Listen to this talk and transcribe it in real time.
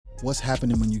What's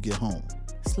happening when you get home?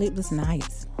 Sleepless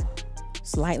nights,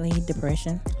 slightly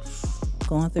depression,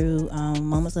 going through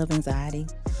moments of anxiety.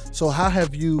 So how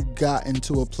have you gotten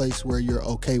to a place where you're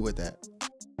okay with that?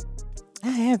 I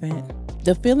haven't.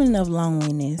 The feeling of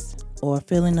loneliness or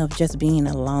feeling of just being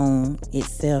alone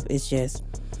itself is just,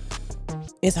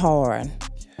 it's hard.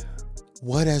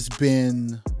 What has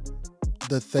been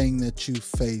the thing that you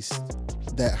faced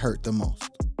that hurt the most?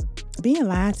 Being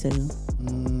lied to.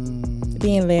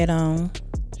 Being led on.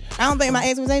 I don't think my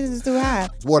expectations is too high.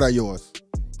 What are yours?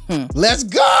 Let's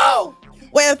go!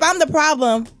 Well, if I'm the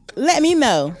problem, let me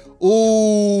know. Ooh.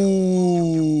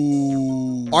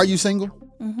 Are you single?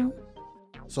 Mm-hmm.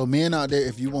 So men out there,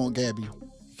 if you want Gabby,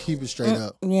 keep it straight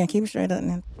up. Yeah, keep it straight up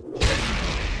now.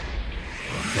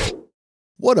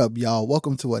 What up, y'all?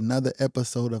 Welcome to another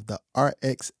episode of the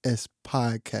RXS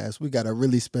podcast. We got a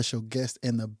really special guest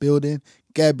in the building,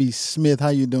 Gabby Smith. How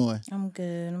you doing? I'm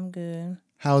good.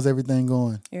 How's everything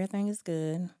going? Everything is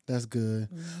good. That's good.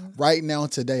 Right now,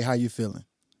 today, how you feeling?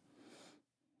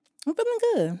 I'm feeling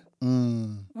good.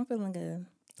 I'm feeling good.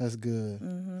 That's good.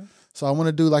 Mm-hmm. So I want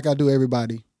to do like I do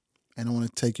everybody, and I want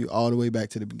to take you all the way back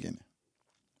to the beginning.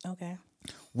 Okay.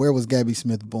 Where was Gabby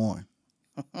Smith born?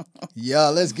 Yeah,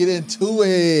 let's get into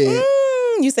it.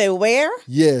 You say where?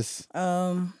 Yes.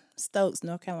 Stokes,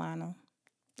 North Carolina,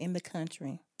 in the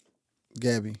country.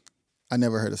 Gabby, I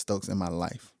never heard of Stokes in my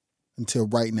life until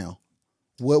right now.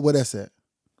 What that's at?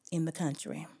 In the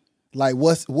country. Like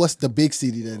what's the big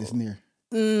city that is near?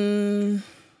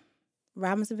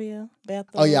 Robinsonville,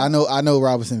 Bethel. Oh yeah, I know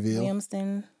Robinsonville.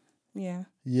 Wilmston. Yeah.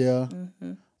 Yeah.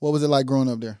 Mm-hmm. What was it like growing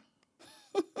up there?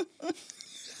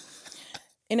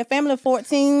 In a family of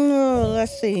 14,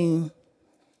 let's see.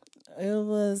 It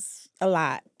was a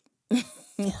lot.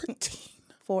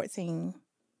 14.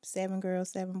 7 girls,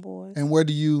 7 boys. And where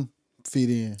do you fit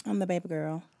in? I'm the baby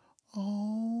girl.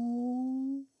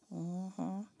 Oh.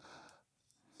 Uh-huh.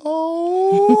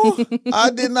 Oh. I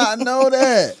did not know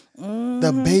that.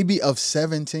 The baby of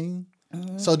 17?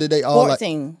 So did they all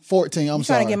 14. 14, I'm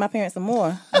sorry. Trying to get my parents some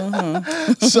more.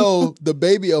 So the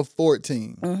baby of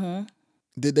 14. Mm-hmm.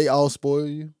 Did they all spoil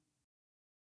you?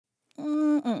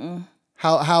 Mm-mm.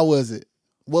 How was it?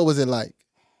 What was it like?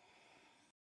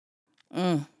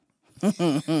 How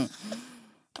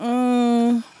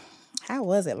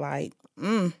was it like?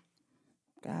 God,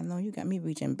 no, you got me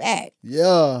reaching back.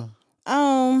 Yeah.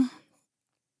 Well,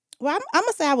 I'm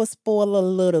gonna say I was spoiled a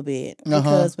little bit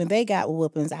because when they got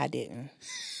whoopings, I didn't.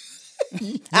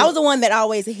 I was the one that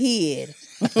always hid.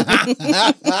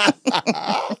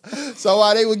 So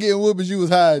while they were getting whoopings, you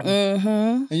was hiding,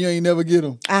 Mm-hmm. and you ain't never get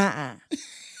them.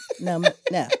 No.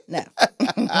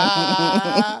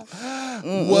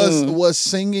 Was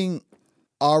singing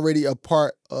already a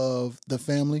part of the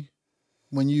family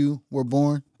when you were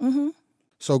born? Mm-hmm.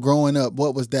 So growing up,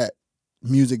 what was that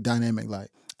music dynamic like?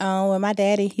 Well, my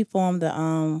daddy, he formed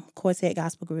the quartet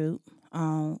gospel group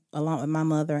along with my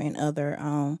mother and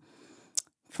other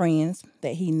friends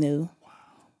that he knew.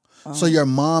 Wow. So your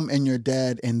mom and your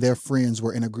dad and their friends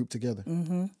were in a group together?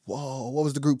 Mm-hmm. Whoa, what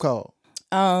was the group called?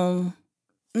 Oh.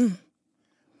 The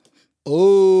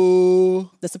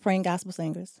Supreme Gospel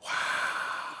Singers. Wow.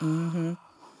 Mm-hmm.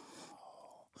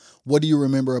 What do you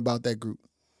remember about that group?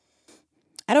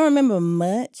 I don't remember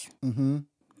much. Mm-hmm.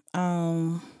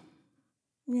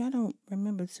 Yeah, I don't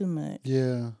remember too much.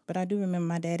 Yeah. But I do remember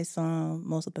my daddy sung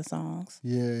most of the songs.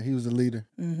 Yeah, he was a leader.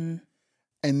 Mm-hmm.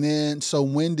 And then, so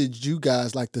when did you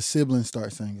guys, like the siblings,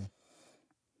 start singing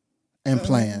and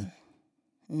playing?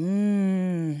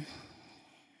 Don't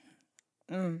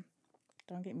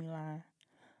get me lying.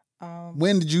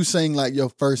 When did you sing like your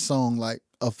first song, like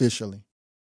officially?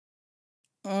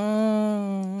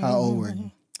 How old were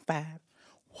you? 5.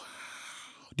 Wow.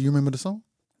 Do you remember the song?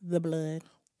 The Blood.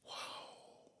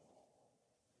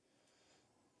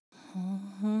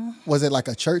 Mm-hmm. Was it like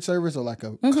a church service or like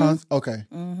a concert? Okay.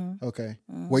 Mm-hmm. Okay.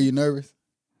 Mm-hmm. Were you nervous?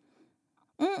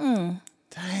 Dang.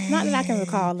 Not that I can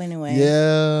recall anyway.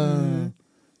 Yeah.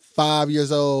 5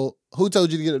 years old. Who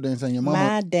told you to get up there and sing? Your mama?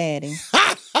 My daddy.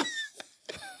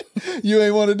 You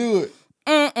ain't want to do it?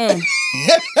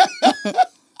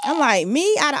 I'm like,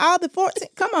 me out of all the 14?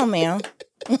 Come on, man.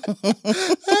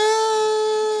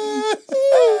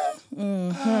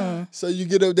 So you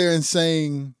get up there and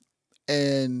sing,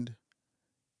 and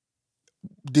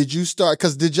did you start,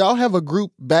 because did y'all have a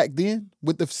group back then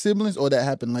with the siblings, or that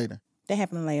happened later? That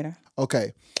happened later.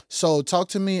 Okay. So talk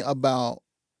to me about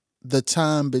the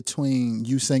time between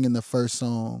you singing the first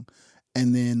song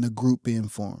and then the group being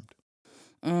formed.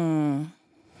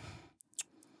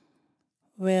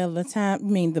 Well, the time,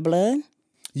 The Blood?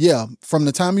 Yeah. From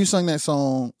the time you sang that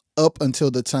song up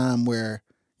until the time where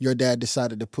your dad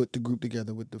decided to put the group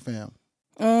together with the fam?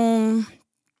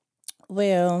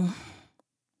 Well,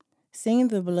 Singing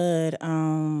the Blood,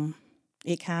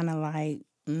 it kind of like,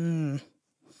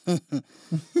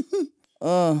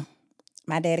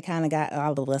 my daddy kind of got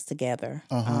all of us together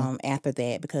after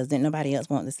that because didn't nobody else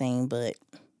want to sing but,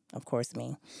 of course,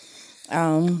 me.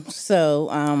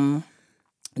 So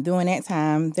during that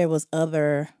time, there was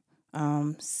other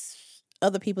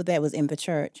people that was in the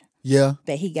church. Yeah.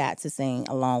 That he got to sing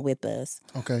along with us.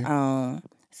 Okay.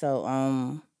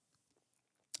 So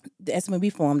that's when we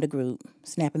formed a group,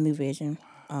 Snap a New Vision,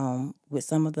 with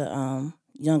some of the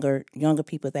younger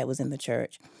people that was in the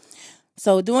church.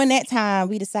 So during that time,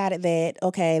 we decided that,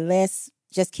 okay, let's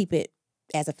just keep it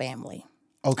as a family.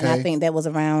 Okay. And I think that was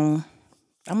around,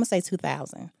 I'm going to say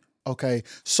 2000. Okay.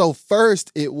 So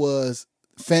first it was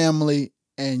family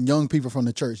and young people from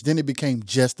the church. Then it became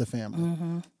just the family.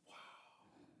 Mm-hmm.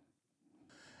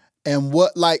 And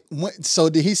what, so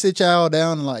did he sit y'all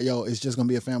down and like, yo, it's just going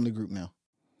to be a family group now?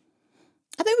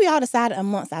 I think we all decided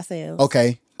amongst ourselves.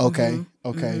 Okay. Mm-hmm.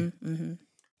 Mm-hmm.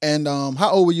 And how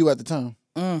old were you at the time?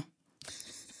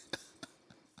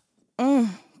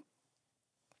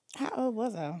 How old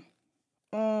was I?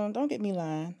 Don't get me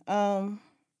lying.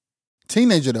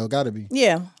 Teenager though, gotta be.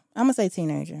 Yeah, I'm gonna say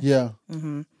teenager. Yeah.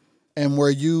 Mm-hmm. And were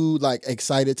you like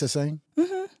excited to sing?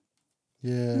 Mm-hmm.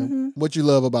 Yeah. Mm-hmm. What you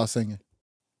love about singing?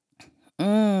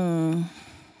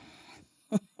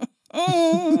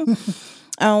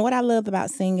 What I loved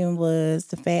about singing was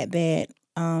the fact that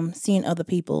seeing other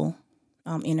people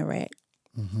interact.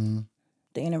 Mm-hmm.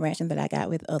 The interaction that I got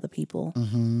with other people.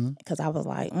 Because I was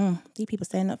like, these people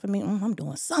standing up for me. I'm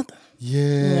doing something.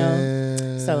 Yeah. You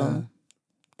know? So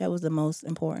that was the most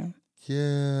important.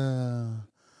 Yeah.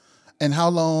 And how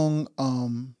long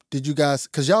did you guys,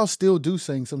 because y'all still do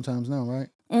sing sometimes now, right?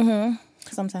 Mm-hmm.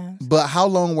 Sometimes. But how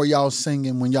long were y'all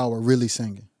singing when y'all were really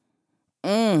singing?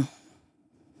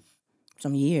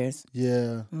 Some years.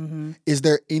 Yeah. Mm-hmm. Is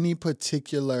there any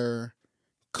particular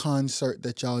concert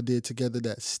that y'all did together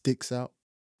that sticks out?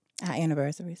 Our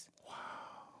anniversaries. Wow.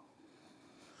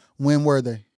 When were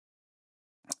they?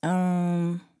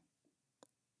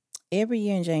 Every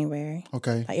year in January.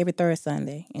 Okay. Like every third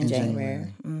Sunday in January.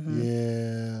 Mm-hmm.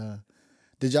 Yeah.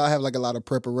 Did y'all have like a lot of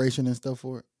preparation and stuff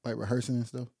for it? Like rehearsing and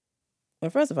stuff? Well,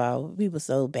 first of all, we were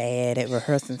so bad at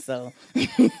rehearsing, so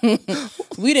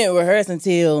we didn't rehearse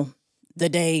until the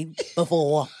day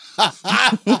before.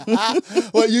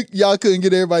 Well, y'all couldn't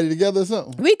get everybody together or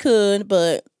something? We could,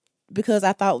 but because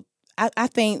I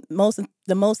think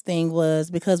the most thing was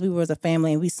because we were as a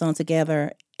family and we sung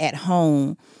together at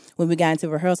home. When we got into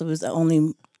rehearsal, it was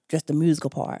only just the musical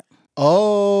part.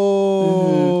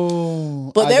 Oh. Mm-hmm.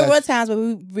 But there were times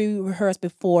where we rehearsed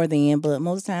before then, but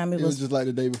most of the time it was just like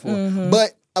the day before. Mm-hmm.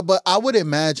 But I would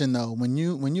imagine though, when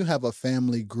you have a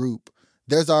family group,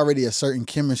 there's already a certain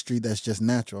chemistry that's just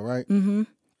natural, right? Mm-hmm.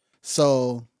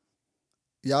 So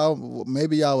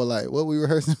maybe y'all were like, what we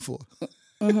rehearsing for?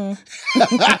 Mm-hmm.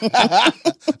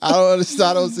 I don't understand.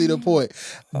 I don't see the point.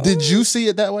 Did you see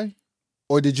it that way?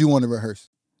 Or did you want to rehearse?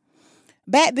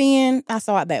 Back then, I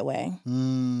saw it that way.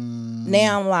 Mm.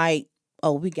 Now I'm like,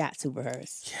 oh, we got to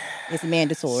rehearse. Yes. It's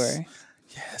mandatory.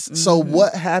 Yes. Mm-hmm. So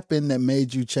what happened that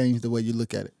made you change the way you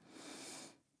look at it?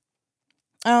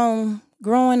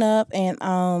 Growing up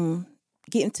and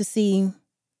getting to see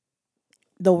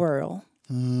the world.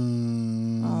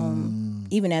 Even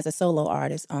as a solo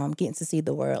artist, getting to see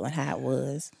the world and how it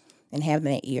was and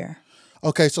having that ear.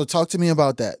 Okay, so talk to me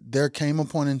about that. There came a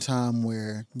point in time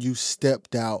where you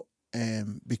stepped out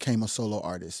and became a solo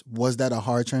artist. Was that a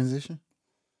hard transition?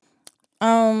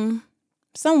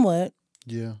 Somewhat.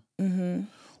 Yeah. Mm-hmm.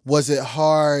 Was it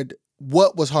hard?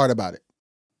 What was hard about it?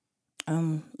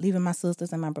 Leaving my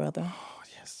sisters and my brother. Oh,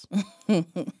 yes.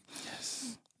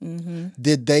 Yes. Mm-hmm.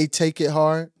 Did they take it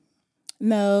hard?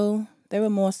 No, they were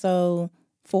more so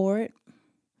for it,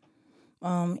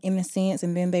 in a sense,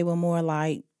 and then they were more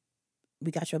like,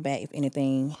 we got your back if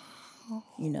anything,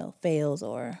 fails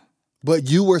or. But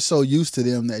you were so used to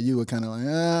them that you were kind of like,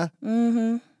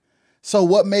 Mm-hmm. So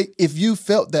if you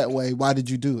felt that way, why did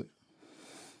you do it?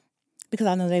 Because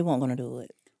I know they weren't going to do it.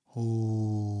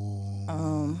 Ooh.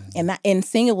 And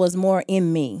singing was more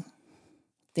in me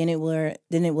than it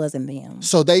was in them.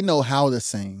 So they know how to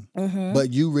sing, mm-hmm.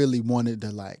 but you really wanted to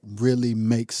like really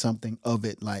make something of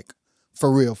it, like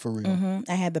for real, for real. Mm-hmm.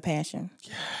 I had the passion.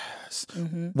 Yes.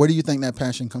 Mm-hmm. Where do you think that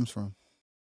passion comes from?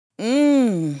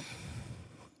 I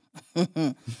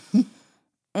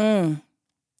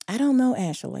don't know,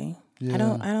 actually. Yeah. I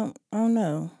don't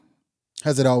know.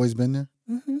 Has it always been there?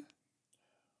 Mm-hmm.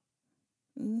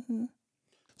 Mm-hmm.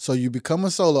 So you become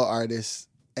a solo artist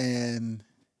and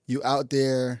You out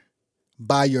there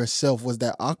by yourself. Was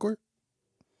that awkward?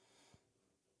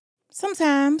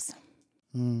 Sometimes.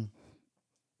 Mm.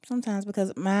 Sometimes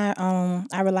because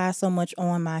I rely so much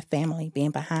on my family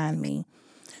being behind me.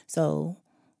 So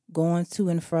going to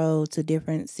and fro to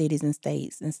different cities and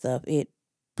states and stuff, it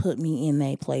put me in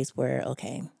a place where,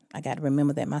 okay, I got to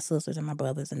remember that my sisters and my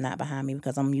brothers are not behind me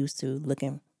because I'm used to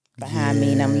looking behind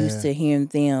me and I'm used to hearing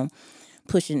them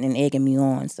pushing and egging me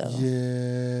on. So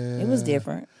it was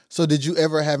different. So did you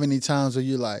ever have any times where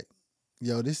you're like,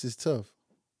 yo, this is tough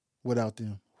without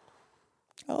them?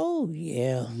 Oh,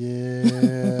 yeah.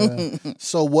 Yeah.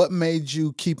 So what made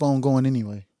you keep on going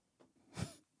anyway?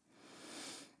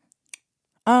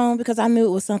 Because I knew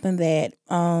it was something that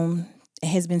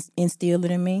has been instilled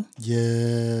in me.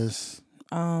 Yes.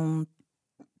 And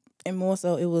more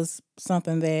so it was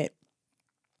something that,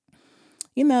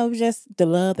 just the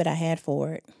love that I had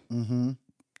for it. Mm-hmm.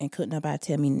 And couldn't nobody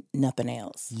tell me nothing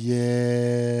else.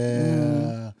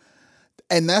 Yeah.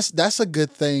 And that's a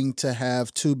good thing to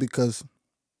have too, because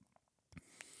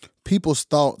people's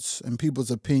thoughts and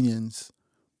people's opinions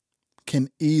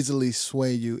can easily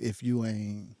sway you if you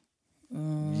ain't.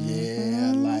 Mm-hmm.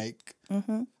 Yeah, like.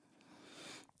 Mm-hmm.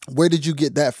 Where did you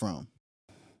get that from?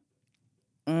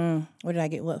 Where did I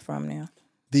get what from now?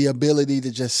 The ability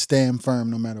to just stand firm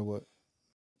no matter what.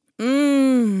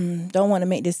 Don't want to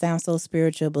make this sound so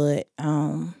spiritual, but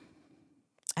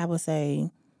I would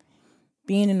say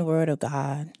being in the Word of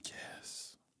God.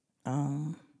 Yes.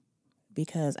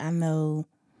 Because I know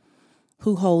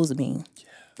who holds me. Yes.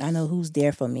 I know who's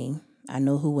there for me. I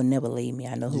know who will never leave me.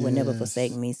 I know who will never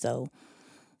forsake me. So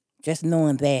just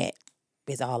knowing that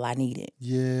is all I needed.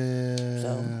 Yeah.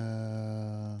 So.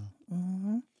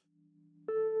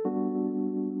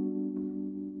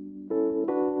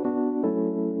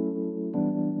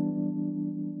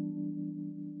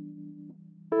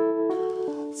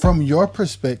 From your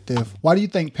perspective, why do you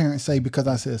think parents say because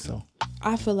I said so?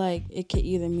 I feel like it could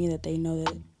either mean that they know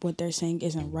that what they're saying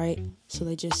isn't right, so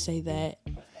they just say that.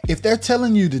 If they're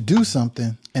telling you to do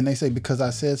something and they say because I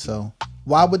said so,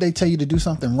 why would they tell you to do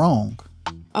something wrong?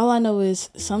 All I know is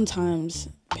sometimes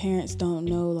parents don't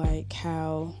know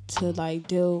how to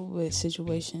deal with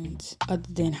situations other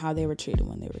than how they were treated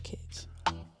when they were kids.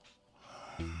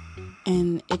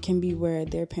 And it can be where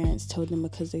their parents told them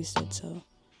because they said so.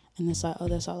 And it's like, oh,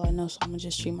 that's all I know, so I'm going to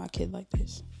just treat my kid like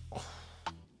this.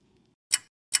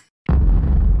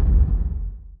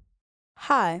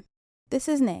 Hi, this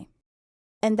is Nay,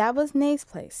 and that was Nay's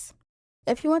Place.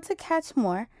 If you want to catch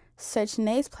more, search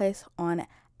Nay's Place on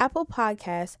Apple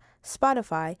Podcasts,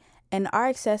 Spotify, and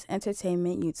RXS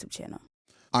Entertainment YouTube channel.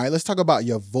 All right, let's talk about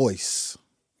your voice.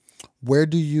 Where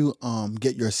do you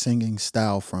get your singing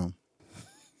style from?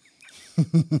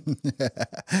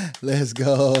 Let's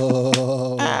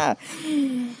go.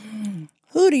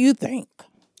 Who do you think?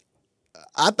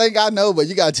 I think I know, but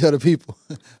you gotta tell the people.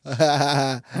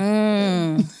 I'm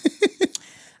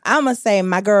gonna say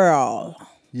my girl.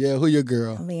 Yeah, who your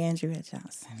girl? Leandria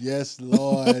Johnson. Yes,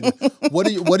 Lord. What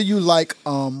do you like?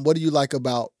 What do you like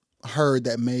about her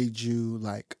that made you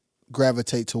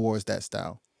gravitate towards that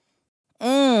style?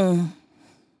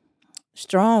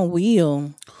 Strong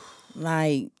will,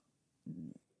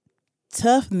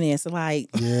 toughness,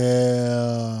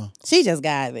 yeah. She just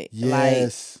got it.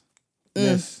 Yes.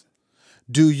 Yes.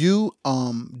 Do you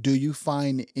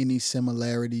find any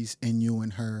similarities in you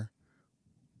and her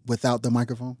without the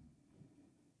microphone?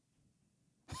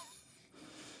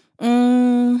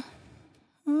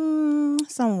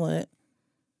 Somewhat.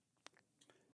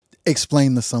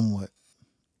 Explain the somewhat.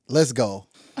 Let's go.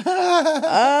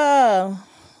 I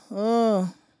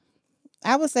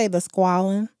would say the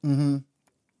squalling. Mm-hmm.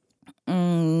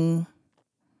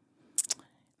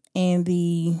 And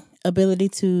the ability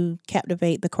to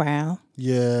captivate the crowd.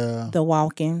 Yeah. The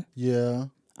walking. Yeah.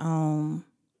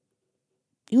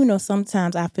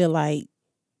 Sometimes I feel like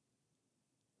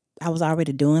I was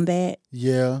already doing that.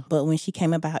 Yeah. But when she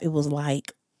came about, it was Yeah,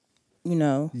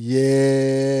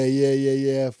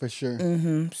 for sure.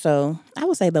 Mm-hmm. So I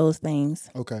would say those things.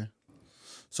 Okay.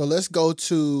 So let's go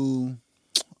to,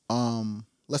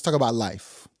 let's talk about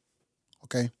life.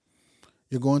 Okay.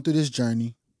 You're going through this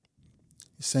journey.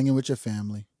 You're singing with your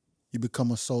family. You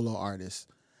become a solo artist.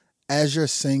 As you're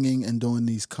singing and doing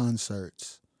these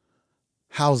concerts,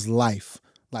 how's life?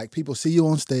 People see you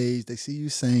on stage, they see you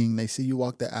sing, they see you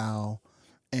walk the aisle,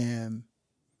 and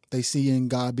they see in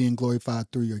God being glorified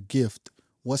through your gift.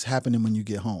 What's happening when you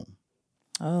get home?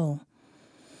 Oh,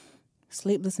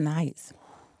 sleepless nights.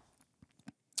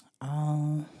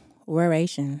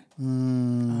 Worration.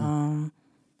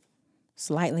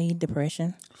 Slightly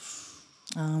depression.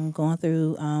 Going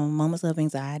through moments of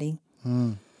anxiety,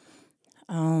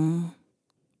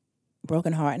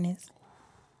 brokenheartedness.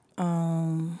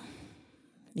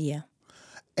 Yeah.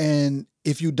 And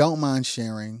if you don't mind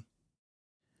sharing,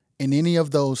 in any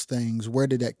of those things, where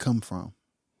did that come from?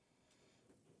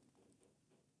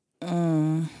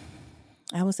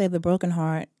 I would say the broken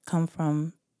heart come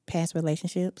from past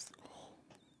relationships.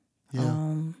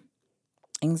 Yeah.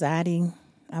 Anxiety,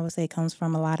 I would say, comes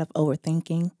from a lot of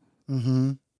overthinking.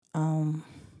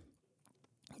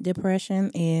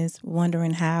 Depression is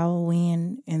wondering how,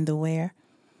 when, and the where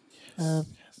of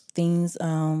things.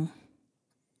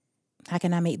 How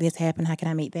can I make this happen? How can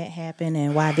I make that happen?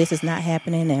 And why this is not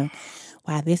happening? And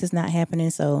why this is not happening?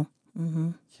 So,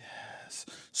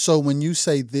 So when you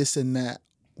say this and that,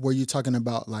 were you talking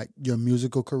about like your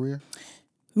musical career?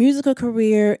 musical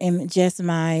career and just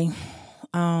my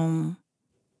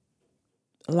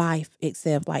life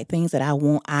itself, like things that I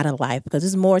want out of life, because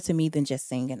it's more to me than just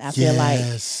singing. I feel like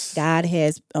God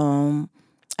has,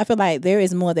 I feel like there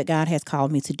is more that God has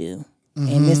called me to do.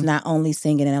 And it's not only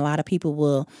singing. And a lot of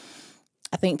people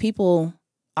I think people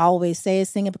always say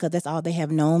it's singing because that's all they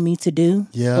have known me to do.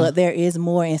 Yeah. But there is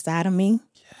more inside of me.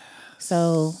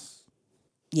 So,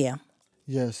 yeah.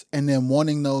 Yes. And then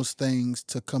wanting those things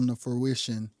to come to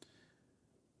fruition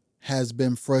has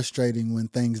been frustrating when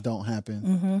things don't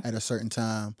happen at a certain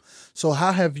time. So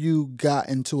how have you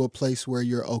gotten to a place where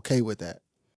you're okay with that?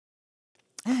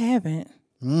 I haven't.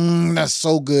 That's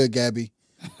so good, Gabby.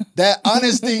 That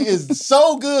honesty is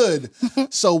so good.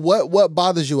 So what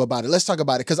bothers you about it? Let's talk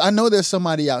about it. Because I know there's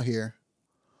somebody out here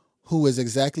who is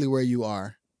exactly where you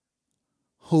are,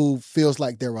 who feels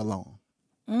like they're alone.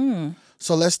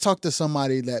 So let's talk to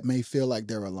somebody that may feel like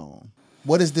they're alone.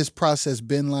 What has this process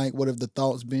been like? What have the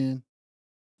thoughts been?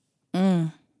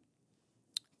 The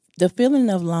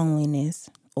feeling of loneliness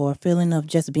or feeling of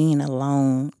just being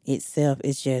alone itself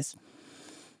is just,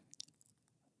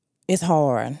 it's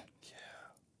hard.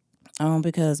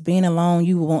 Because being alone,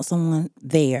 you want someone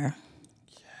there.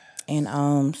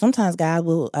 And sometimes God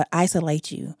will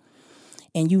isolate you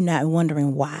and you not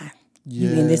wondering why.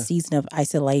 You're in this season of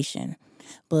isolation.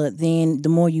 But then the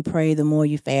more you pray, the more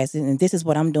you fast. And this is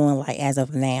what I'm doing like as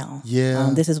of now.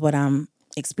 This is what I'm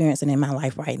experiencing in my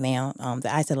life right now.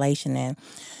 The isolation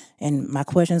and my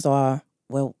questions are,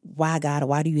 well, why God?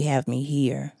 Why do you have me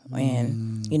here?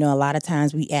 And, a lot of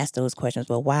times we ask those questions,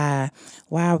 well, why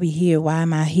are we here? Why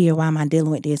am I here? Why am I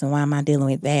dealing with this? And why am I dealing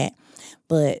with that?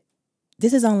 But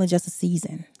this is only just a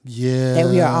season that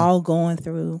we are all going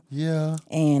through.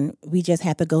 And we just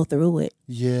have to go through it.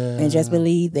 And just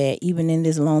believe that even in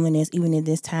this loneliness, even in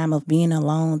this time of being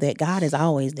alone, that God is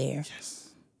always there.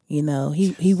 He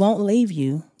won't leave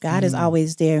you. God is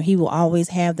always there. He will always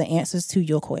have the answers to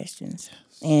your questions.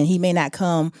 And he may not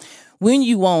come when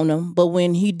you want him, but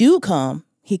when he do come,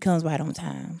 he comes right on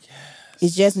time.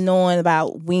 It's just knowing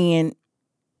about when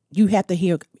you have to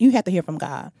hear from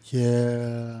God.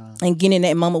 And getting in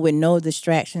that moment with no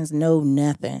distractions, no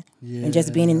nothing. And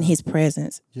just being in his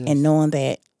presence and knowing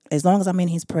that as long as I'm in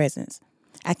his presence,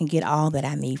 I can get all that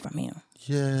I need from him.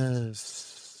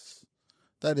 Yes.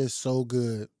 That is so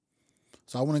good.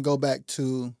 So I want to go back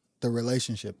to the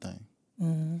relationship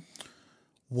thing.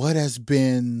 What has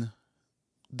been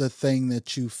the thing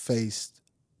that you faced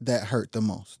that hurt the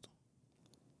most?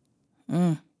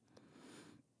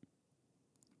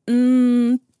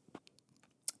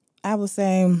 I would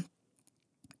say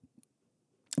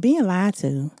being lied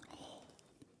to.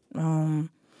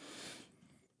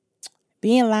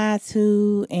 Being lied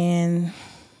to and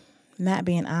not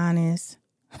being honest.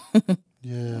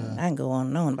 I can go on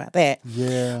and on about that.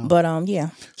 But yeah.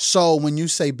 So when you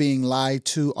say being lied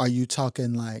to, are you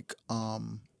talking like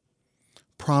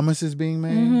promises being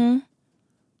made?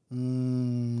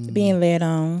 Being led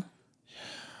on.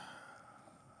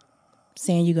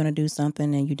 Saying you're going to do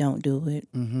something and you don't do it.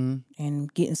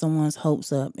 And getting someone's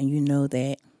hopes up and you know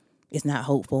that it's not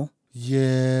hopeful.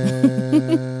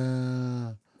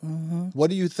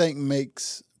 What do you think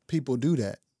makes people do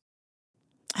that?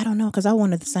 I don't know, because I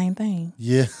wanted the same thing.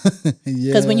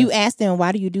 Because when you ask them,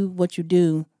 why do you do what you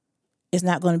do, it's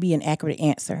not going to be an accurate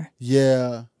answer.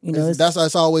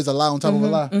 That's always a lie on top of a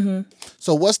lie.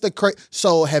 So what's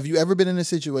so have you ever been in a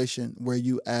situation where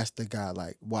you asked the guy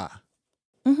like, why?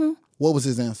 What was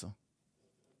his answer?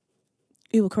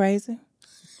 It was crazy.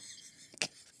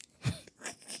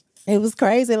 It was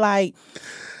crazy. Like,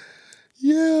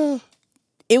 it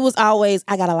was always,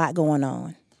 I got a lot going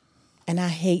on. And I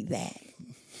hate that.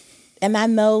 And I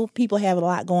know people have a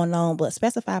lot going on, but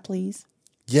specify, please.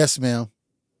 Yes, ma'am.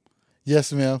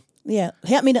 Yes, ma'am. Yeah.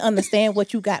 Help me to understand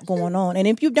what you got going on. And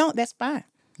if you don't, that's fine.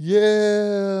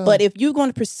 Yeah. But if you're going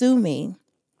to pursue me,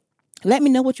 let me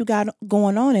know what you got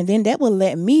going on, and then that will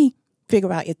let me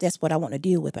figure out if that's what I want to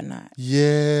deal with or not.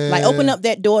 Yeah. Like, open up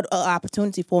that door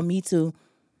opportunity for me to,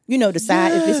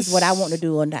 decide if this is what I want to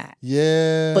do or not.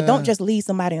 Yeah. But don't just leave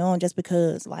somebody on just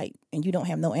because, like, and you don't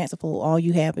have no answer for. All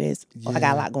you have is, I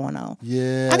got a lot going on.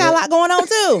 Yeah. I got a lot going on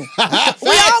too.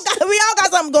 we all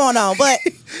got something going on. But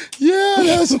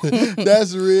yeah,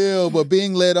 that's real. But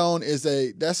being led on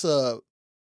that's a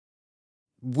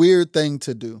weird thing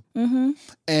to do. mm-hmm.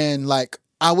 And like,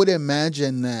 I would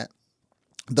imagine that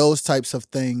those types of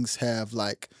things have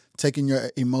like taken your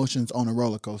emotions on a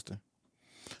roller coaster.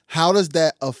 How does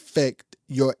that affect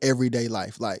your everyday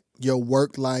life? Like your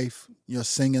work life, your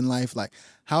singing life? Like,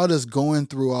 how does going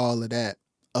through all of that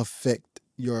affect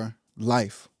your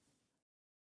life?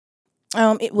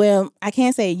 Well, I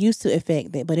can't say it used to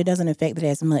affect it, but it doesn't affect it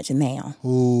as much now.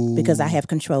 Ooh. Because I have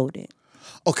controlled it.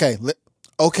 Okay.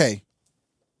 Okay.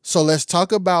 So let's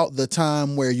talk about the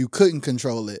time where you couldn't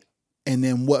control it, and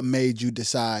then what made you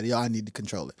decide, I need to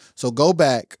control it. So go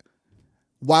back.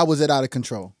 Why was it out of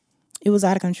control? It was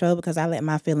out of control because I let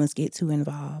my feelings get too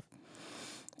involved.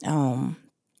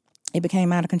 It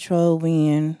became out of control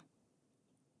when,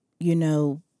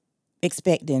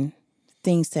 expecting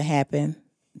things to happen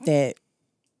that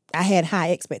I had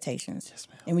high expectations. Yes,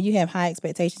 ma'am. And when you have high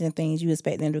expectations and things, you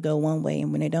expect them to go one way.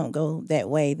 And when they don't go that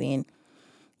way, then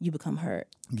you become hurt.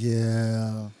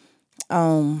 Yeah.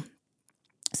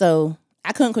 So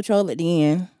I couldn't control it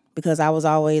then because I was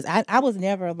always, I was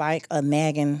never like a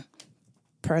nagging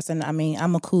person. I mean,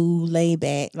 I'm a cool, laid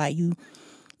back, like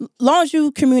long as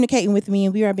you communicating with me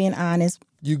and we are being honest,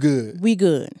 You good. we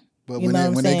good. But You when know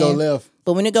what when I'm they go saying? left,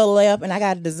 But when it go left and I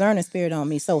got a discerning spirit on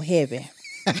me so heavy,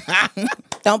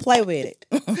 don't play with it.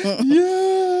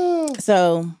 yeah.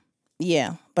 So,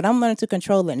 yeah. But I'm learning to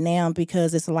control it now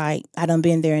because it's like I done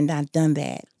been there and I've done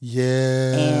that.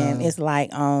 Yeah. And it's like,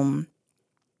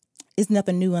 it's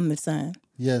nothing new under the sun.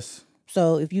 Yes.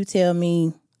 So if you tell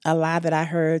me a lie that I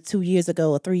heard 2 years ago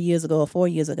or 3 years ago or 4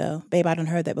 years ago, babe, I done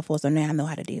heard that before, so now I know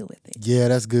how to deal with it. Yeah,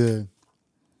 that's good.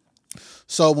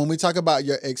 So when we talk about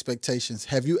your expectations,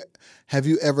 have you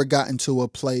ever gotten to a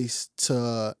place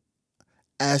to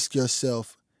ask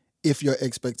yourself if your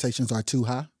expectations are too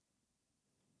high?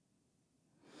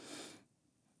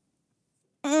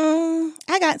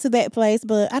 I got to that place,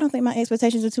 but I don't think my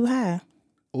expectations are too high.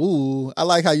 Ooh, I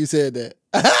like how you said that.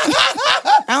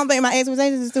 I don't think my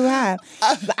expectations is too high.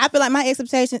 But I feel like my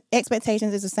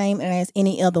expectations is the same as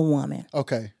any other woman.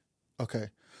 Okay.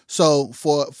 So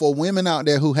for women out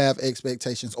there who have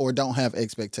expectations or don't have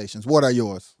expectations, what are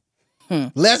yours?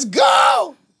 Let's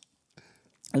go.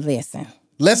 Listen.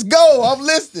 Let's go. I'm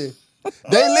listening.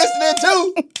 They listening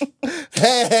too.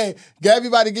 Hey, Gabby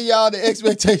about to give y'all the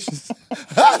expectations.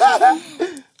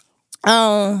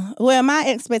 Well, my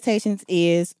expectations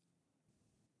is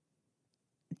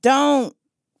don't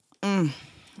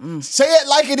Say it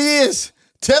like it is.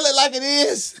 Tell it like it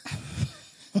is.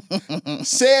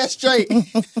 Say it straight.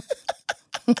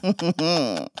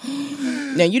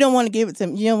 now you don't want to give it to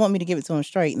him. You don't want me to give it to him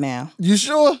straight now. You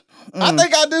sure? I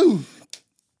think I do.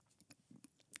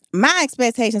 My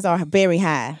expectations are very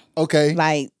high. Okay.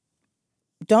 Like,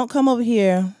 don't come over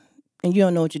here and you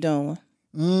don't know what you're doing.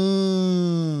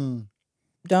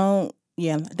 Don't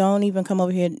even come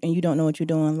over here and you don't know what you're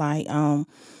doing. Like,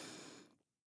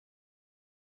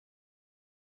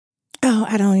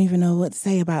 I don't even know what to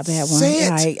say about that one. Say it.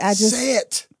 Like, I just say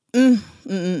it.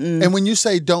 And when you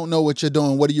say don't know what you're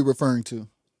doing, what are you referring to?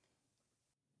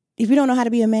 If you don't know how to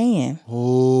be a man.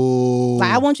 Oh.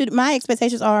 Like, I want you to, my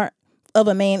expectations are of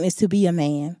a man is to be a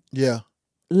man. Yeah.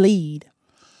 Lead.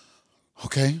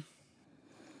 Okay.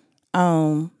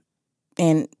 And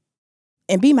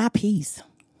be my peace.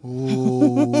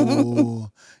 Ooh.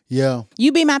 Yeah.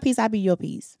 You be my peace, I be your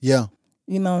peace. Yeah.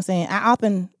 You know what I'm saying? I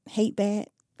often hate that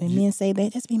when men say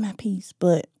that. Just be my peace.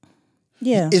 But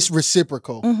yeah. It's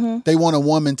reciprocal. Mm-hmm. They want a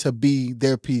woman to be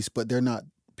their peace, but they're not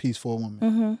peace for a woman.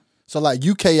 Mm-hmm. So like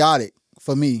you chaotic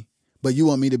for me, but you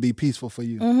want me to be peaceful for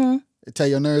you. Mm-hmm. Tell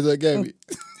your nerves up, Gabby.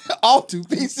 All two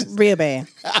pieces. Real bad.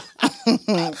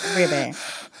 Real bad.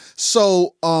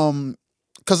 So,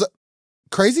 because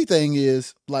crazy thing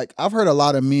is, like, I've heard a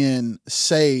lot of men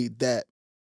say that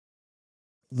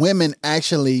women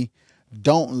actually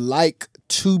don't like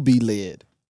to be led.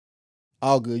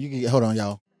 All good. You can hold on,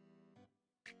 y'all.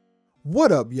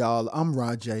 What up, y'all? I'm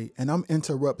Rajay, and I'm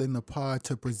interrupting the pod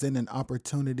to present an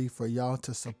opportunity for y'all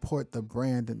to support the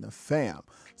brand and the fam.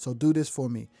 So do this for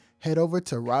me. Head over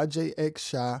to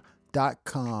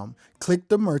rajayxsha.com, click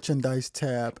the merchandise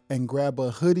tab, and grab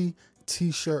a hoodie,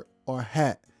 t-shirt, or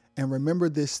hat. And remember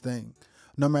this thing.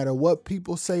 No matter what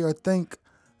people say or think,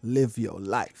 live your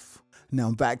life.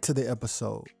 Now back to the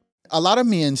episode. A lot of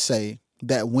men say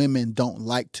that women don't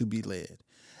like to be led.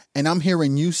 And I'm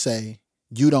hearing you say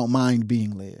you don't mind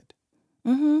being led.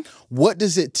 Mm-hmm. What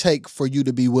does it take for you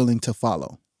to be willing to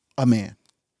follow a man?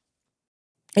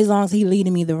 As long as he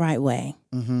leading me the right way.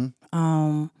 Mm-hmm.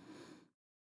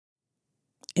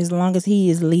 As long as he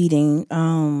is leading,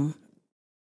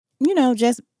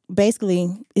 just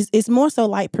basically, it's more so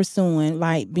like pursuing,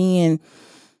 like being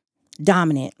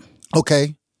dominant.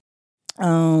 Okay.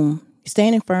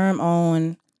 Standing firm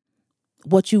on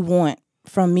what you want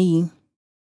from me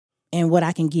and what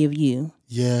I can give you.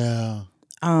 Yeah.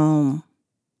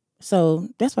 So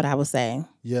that's what I would say.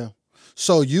 Yeah.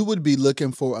 So you would be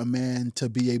looking for a man to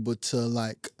be able to,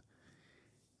 like,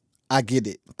 I get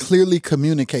it, clearly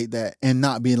communicate that and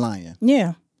not be lying.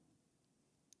 Yeah.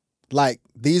 Like,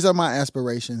 these are my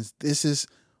aspirations. This is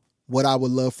what I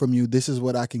would love from you. This is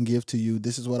what I can give to you.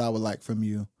 This is what I would like from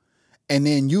you. And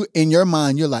then you, in your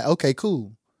mind, you're like, okay,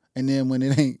 cool. And then when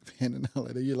it ain't panning out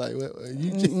like that, you're like, well,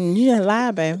 you just... You just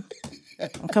lie, baby.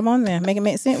 Come on there. Make it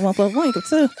make sense. 1 + 1 equals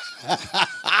 2.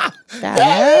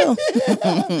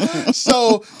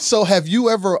 So have you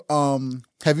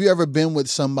ever been with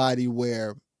somebody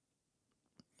where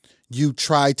you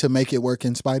tried to make it work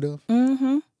in spite of?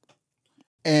 Mm-hmm.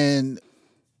 And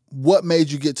what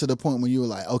made you get to the point when you were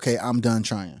like, okay, I'm done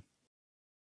trying?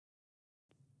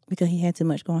 Because he had too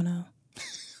much going on.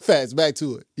 Facts, back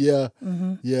to it. Yeah.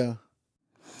 Mm-hmm. Yeah.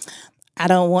 I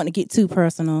don't want to get too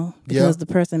personal because the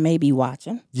person may be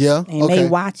watching. Yeah. And may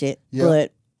watch it. Yeah.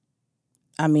 But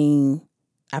I mean,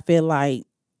 I feel like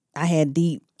I had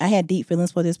deep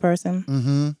feelings for this person.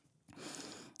 Mm-hmm.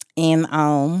 And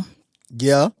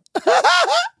yeah.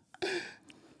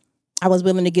 I was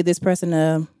willing to give this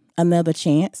person another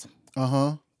chance.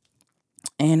 Uh-huh.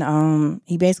 And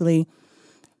he basically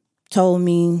told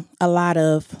me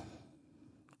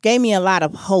gave me a lot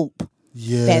of hope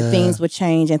that things would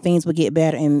change and things would get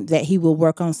better and that he will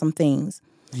work on some things.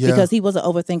 Yeah. Because he was an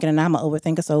overthinker and I'm an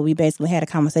overthinker. So we basically had a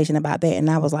conversation about that. And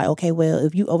I was like, okay, well,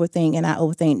 if you overthink and I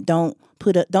overthink,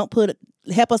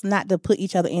 help us not to put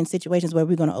each other in situations where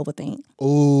we're going to overthink.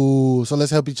 Oh, so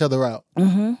let's help each other out.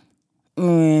 Mm-hmm.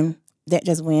 And that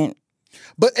just went.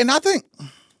 And I think,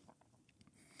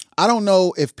 I don't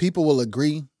know if people will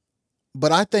agree,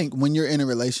 but I think when you're in a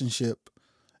relationship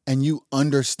and you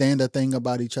understand a thing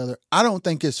about each other, I don't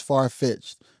think it's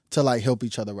far-fetched to like help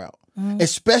each other out. Mm-hmm.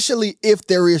 Especially if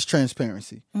there is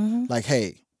transparency. Mm-hmm. Like,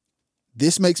 hey,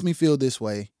 this makes me feel this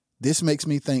way. This makes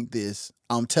me think this.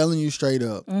 I'm telling you straight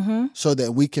up so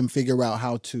that we can figure out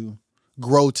how to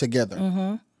grow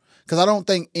together. Because I don't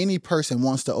think any person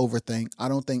wants to overthink. I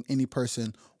don't think any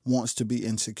person wants to be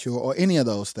insecure or any of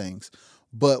those things.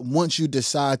 But once you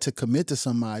decide to commit to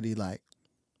somebody, like,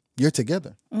 you're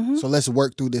together. So let's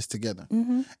work through this together.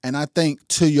 And I think,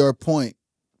 to your point,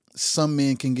 some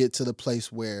men can get to the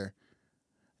place where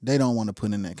they don't want to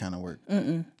put in that kind of work.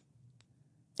 And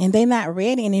they not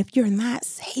ready. And if you're not,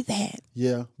 say that.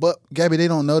 Yeah. But, Gabby, they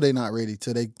don't know they're not ready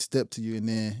till they step to you and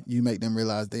then you make them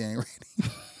realize they ain't ready.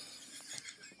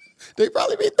 They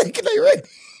probably be thinking they ready.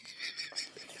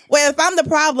 Well, if I'm the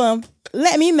problem,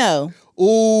 let me know. Ooh.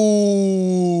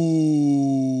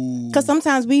 Because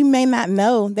sometimes we may not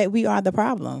know that we are the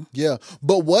problem. Yeah.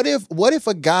 But what if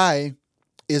a guy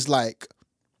is like,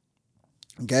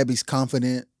 Gabby's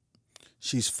confident,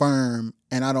 she's firm,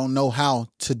 and I don't know how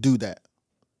to do that?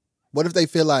 What if they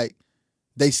feel like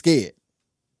they scared?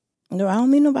 No, I don't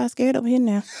mean nobody scared over here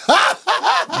now.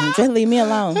 Just leave me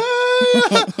alone.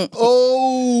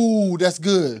 Oh, that's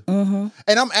good. Mm-hmm.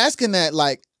 And I'm asking that,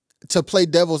 like, to play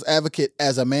devil's advocate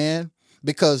as a man,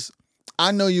 because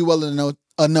I know you well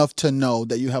enough to know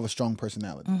that you have a strong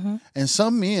personality. And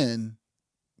some men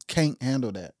can't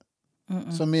handle that.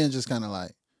 Some men just kind of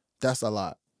like, that's a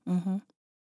lot.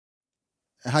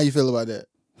 How you feel about that?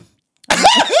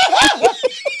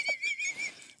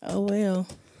 Oh, well.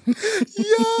 Yo!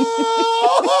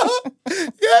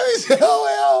 Yeah, so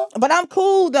well. But I'm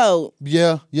cool, though.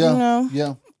 Yeah. You know?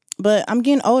 Yeah. But I'm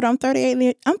getting older. I'm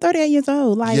 38 years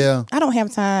old. Like, I don't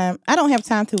have time. I don't have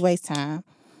time to waste time.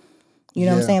 You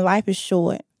know what I'm saying? Life is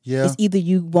short. Yeah. It's either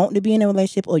you want to be in a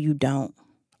relationship or you don't.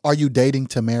 Are you dating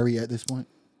to marry at this point?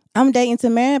 I'm dating to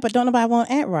marry, but don't nobody want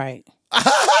to act right.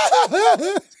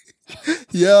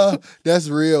 Yeah, that's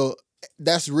real.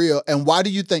 That's real. And why do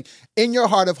you think, in your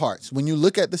heart of hearts, when you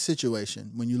look at the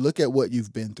situation, when you look at what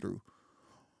you've been through,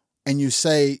 and you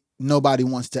say nobody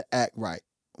wants to act right,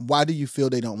 why do you feel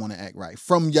they don't want to act right?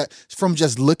 From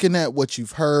just looking at what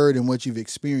you've heard and what you've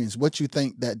experienced, what you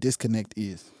think that disconnect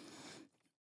is?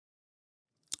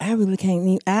 I really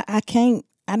can't. I can't.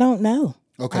 I don't know.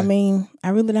 Okay. I mean, I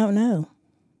really don't know.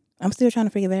 I'm still trying to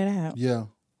figure that out. Yeah.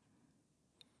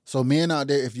 So men out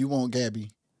there, if you want Gabby,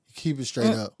 keep it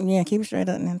straight up. Yeah, keep it straight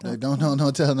up now.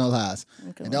 Don't tell no lies.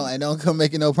 Okay. And don't come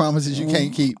making no promises you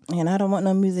can't keep. And I don't want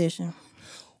no musician.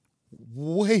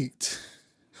 Wait.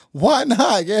 Why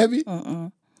not, Gabby?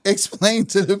 Explain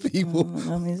to the people.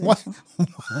 No musician.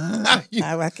 Why you,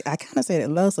 I kind of said it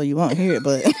low so you won't hear it,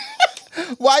 but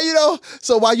why you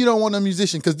don't want a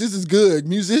musician? Because this is good.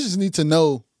 Musicians need to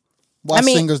know why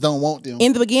singers don't want them.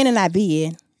 In the beginning, I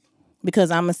did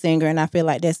because I'm a singer and I feel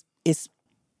like it's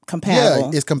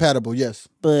compatible. Yeah, it's compatible. Yes.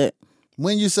 But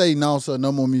when you say no, sir,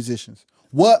 no more musicians.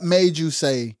 What made you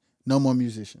say no more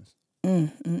musicians?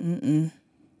 Made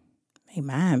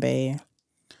mine bad.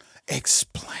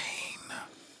 Explain.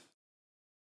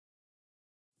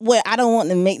 Well, I don't want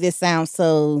to make this sound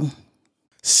so.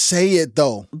 Say it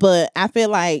though. But I feel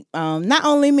like not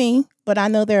only me, but I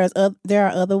know there are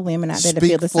other women out there that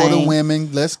feel the same. Speak for the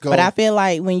women. Let's go. But I feel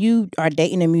like when you are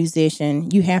dating a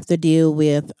musician, you have to deal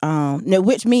with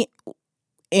with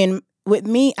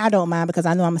me, I don't mind because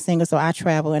I know I'm a singer, so I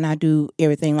travel and I do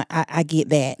everything. Like I get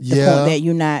that. The point that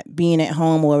you're not being at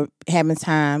home or having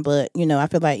time, but I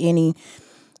feel like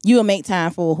you'll make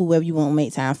time for whoever you want to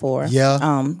make time for.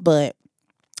 Yeah. But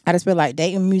I just feel like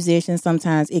dating musicians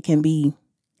sometimes it can be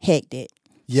hectic.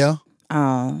 Yeah.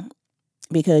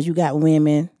 Because you got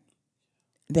women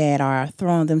that are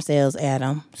throwing themselves at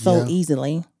him so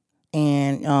easily.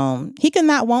 And he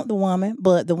cannot want the woman,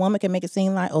 but the woman can make it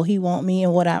seem like, oh, he want me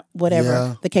and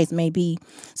whatever the case may be.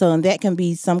 So and that can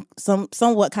be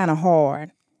somewhat kind of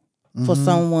hard for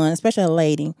someone, especially a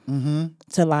lady,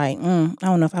 to like, I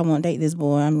don't know if I want to date this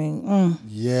boy. I mean,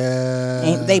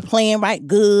 ain't they playing right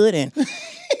good and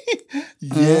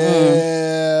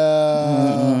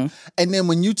And then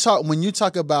when you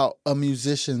talk about a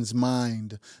musician's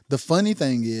mind, the funny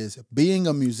thing is being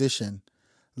a musician,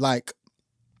 like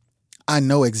I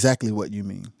know exactly what you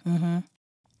mean.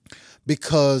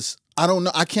 Because I don't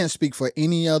know, I can't speak for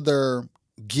any other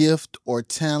gift or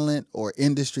talent or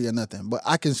industry or nothing, but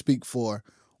I can speak for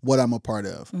what I'm a part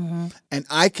of. And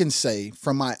I can say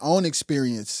from my own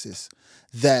experiences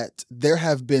that there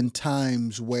have been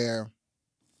times where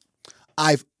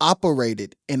I've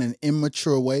operated in an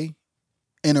immature way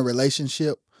in a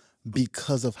relationship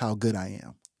because of how good I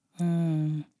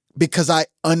am. Because I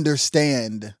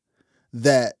understand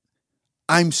that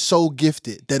I'm so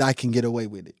gifted that I can get away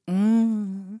with it.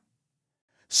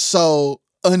 So,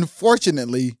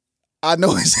 unfortunately, I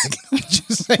know exactly what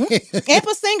you're saying. And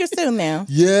for singers too now.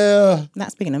 Yeah.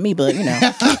 Not speaking of me, but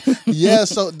Yeah,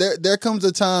 so there comes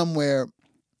a time where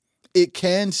it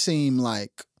can seem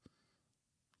like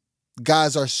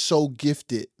guys are so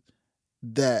gifted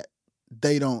that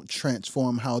they don't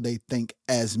transform how they think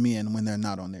as men when they're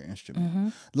not on their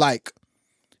instrument. Like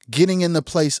getting in the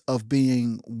place of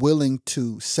being willing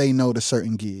to say no to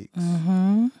certain gigs,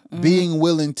 being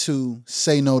willing to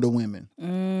say no to women,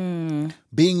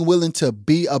 being willing to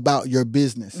be about your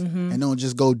business and don't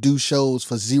just go do shows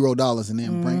for $0 and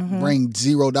then bring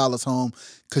 $0 home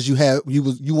because you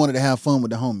wanted to have fun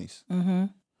with the homies.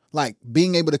 Like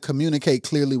being able to communicate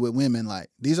clearly with women, like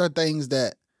these are things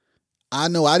that I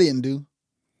know I didn't do,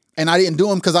 and I didn't do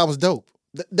them because I was dope.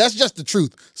 That's just the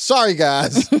truth. Sorry,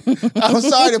 guys. I'm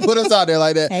sorry to put us out there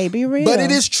like that. Hey, be real. But it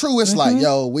is true. It's like,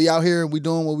 yo, we out here, we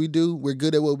doing what we do. We're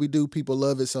good at what we do. People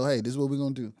love it. So, hey, this is what we're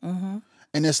going to do.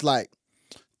 And it's like,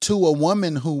 to a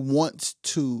woman who wants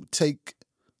to take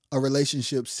a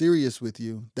relationship serious with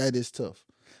you, that is tough.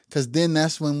 Because then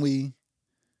that's when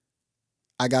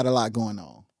I got a lot going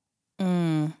on.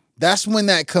 That's when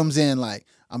that comes in, like,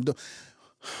 I'm doing.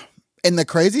 And the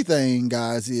crazy thing,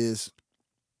 guys, is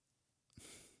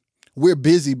we're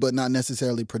busy but not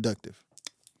necessarily productive.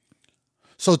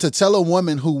 So to tell a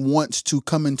woman who wants to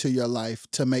come into your life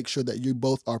to make sure that you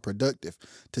both are productive,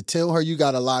 to tell her you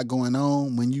got a lot going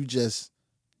on when you just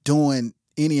doing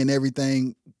any and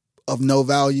everything of no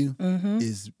value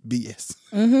is BS.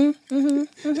 Keep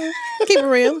it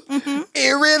real.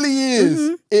 It really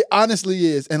is. It honestly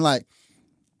is. And like,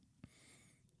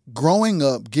 growing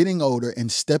up, getting older,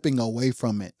 and stepping away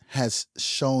from it has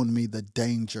shown me the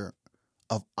danger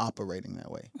of operating that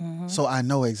way. So I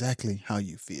know exactly how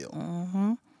you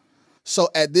feel. So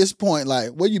at this point, like,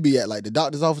 where you be at? Like the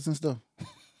doctor's office and stuff?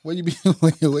 Where you be?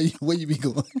 Where you be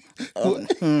going?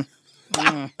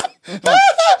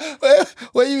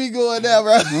 Where you be going now,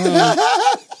 bro?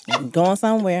 Going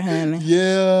somewhere, honey.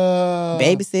 Yeah.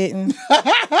 Babysitting.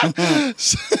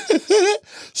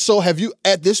 So have you,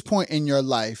 at this point in your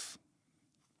life,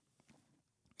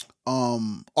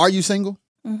 are you single?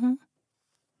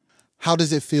 How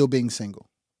does it feel being single?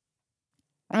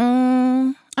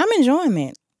 I'm enjoying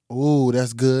it. Ooh,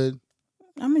 that's good.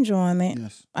 I'm enjoying it.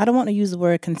 Yes. I don't want to use the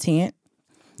word content.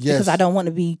 Yes. Because I don't want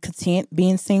to be content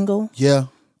being single. Yeah.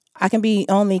 I can be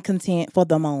only content for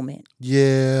the moment.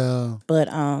 Yeah. But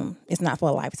it's not for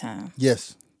a lifetime.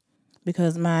 Yes.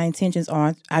 Because my intentions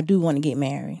are, I do want to get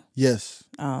married. Yes.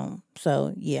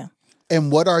 So yeah.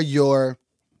 And what are your,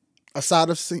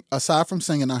 aside from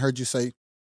singing, I heard you say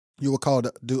you were called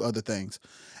to do other things.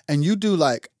 And you do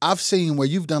like, I've seen where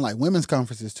you've done like women's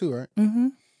conferences too, right? Mm-hmm.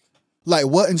 Like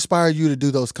what inspired you to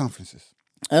do those conferences?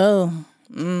 Oh.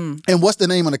 And what's the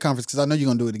name of the conference? Because I know you're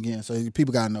going to do it again. So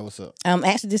people got to know what's up.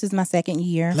 Actually, this is my second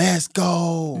year. Let's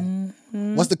go.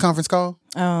 Mm-hmm. What's the conference called?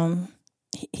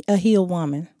 A healed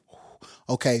woman.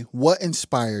 Okay. What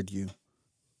inspired you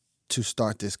to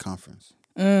start this conference?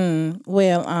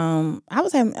 Well, I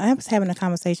was having a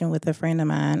conversation with a friend of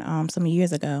mine some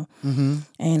years ago. Mm-hmm.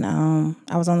 And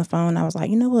I was on the phone. I was like,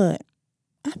 you know what?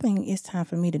 I think it's time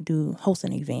for me to host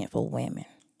an event for women.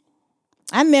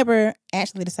 I never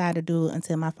actually decided to do it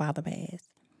until my father passed.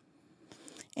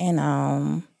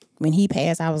 And when he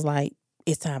passed, I was like,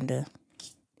 it's time to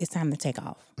take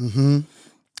off. Mm-hmm.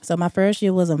 So my first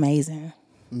year was amazing.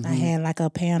 Mm-hmm. I had like a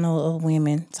panel of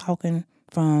women talking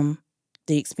from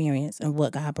the experience and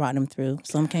what God brought them through.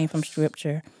 Some came from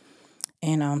scripture,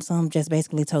 and some just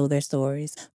basically told their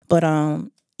stories. But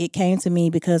it came to me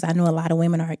because I know a lot of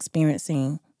women are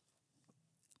experiencing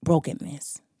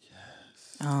brokenness.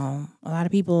 A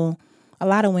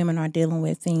lot of women are dealing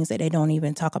with things that they don't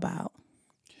even talk about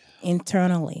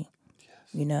internally,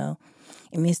 you know,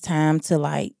 and it's time to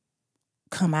like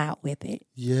come out with it.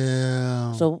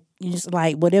 Yeah. So you just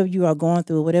like whatever you are going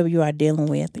through, whatever you are dealing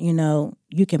with, you know,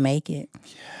 you can make it.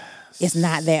 Yes. It's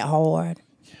not that hard.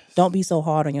 Yes. Don't be so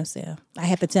hard on yourself. I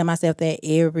have to tell myself that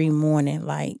every morning,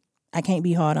 like I can't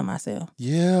be hard on myself.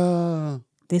 Yeah.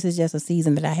 This is just a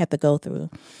season that I have to go through.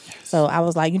 Yes. So I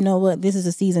was like, you know what? This is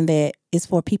a season that is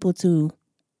for people to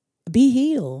be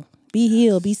healed,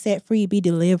 be set free, be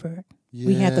delivered. Yeah.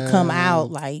 We have to come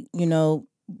out like, you know,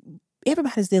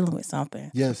 everybody's dealing with something.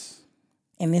 Yes.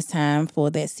 And it's time for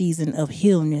that season of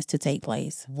healness to take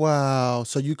place. Wow.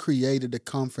 So you created a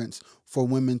conference for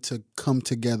women to come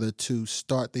together to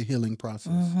start the healing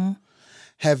process. Mm-hmm.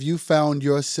 Have you found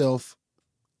yourself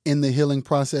in the healing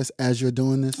process as you're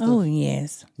doing this stuff? Oh,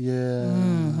 yes. Yeah.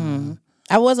 Mm-hmm.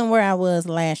 I wasn't where I was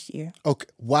last year. Okay.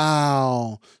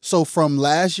 Wow. So from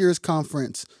last year's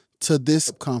conference to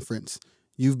this conference,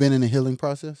 you've been in a healing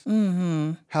process?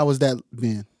 Mm-hmm. How has that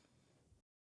been?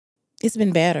 It's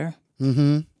been better.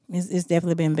 Mm-hmm. It's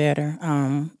definitely been better.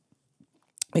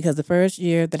 Because the first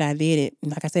year that I did it,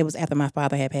 like I said, was after my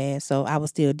father had passed. So I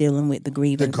was still dealing with the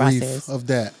grieving process. Of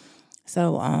that.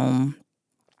 So,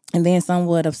 and then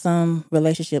somewhat of some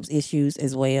relationships issues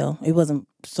as well. It wasn't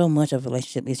so much of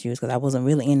relationship issues because I wasn't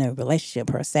really in a relationship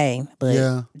per se,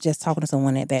 but just talking to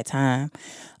someone at that time,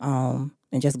 and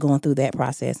just going through that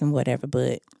process and whatever.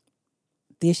 But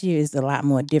this year is a lot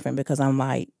more different because I'm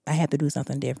like, I have to do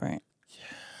something different. Yeah.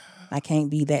 I can't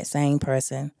be that same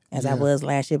person as I was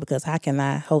last year because how can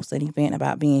I host an event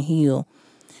about being healed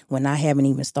when I haven't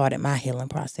even started my healing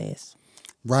process?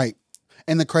 Right.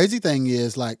 And the crazy thing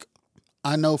is, like,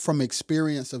 I know from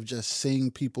experience of just seeing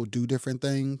people do different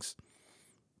things,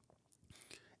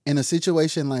 in a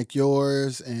situation like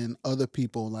yours and other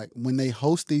people, like when they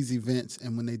host these events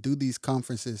and when they do these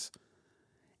conferences,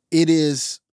 it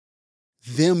is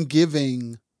them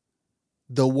giving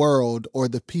the world or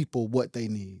the people what they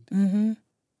need. Mm-hmm.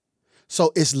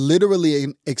 So it's literally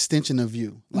an extension of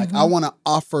you. Like, mm-hmm. I want to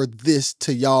offer this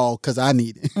to y'all because I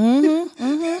need it. Mm-hmm.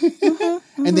 Mm-hmm.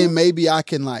 Mm-hmm. And then maybe I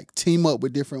can like team up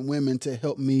with different women to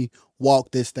help me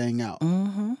walk this thing out.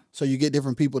 Mm-hmm. So you get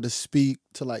different people to speak,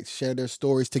 to like share their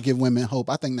stories, to give women hope.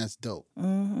 I think that's dope.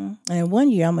 Mm-hmm. And one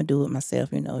year I'm going to do it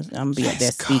myself, you know. I'm going to be up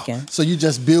there speaking. So you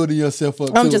just building yourself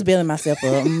up. I'm just building myself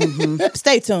up. Mm-hmm.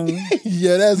 Stay tuned.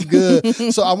 Yeah, that's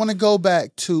good. So I want to go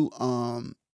back to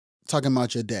talking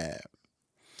about your dad.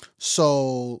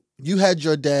 So you had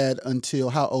your dad until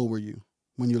how old were you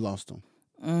when you lost him?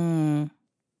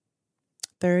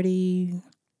 36,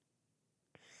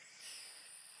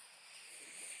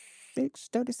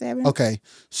 37. Okay.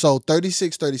 So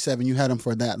 36, 37, you had him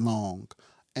for that long.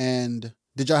 And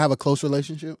did y'all have a close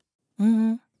relationship?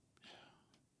 Mm-hmm.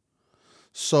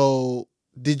 So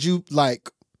did you like,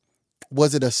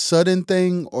 was it a sudden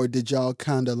thing or did y'all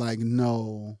kind of like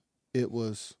know it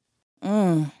was?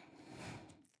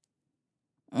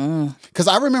 Because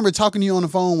I remember talking to you on the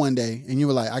phone one day and you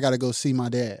were like, I got to go see my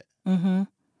dad. Mm-hmm.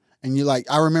 And you like,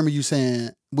 I remember you saying,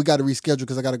 we got to reschedule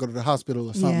because I got to go to the hospital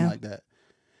or something like that.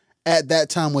 At that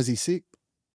time, was he sick?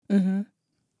 Mm-hmm.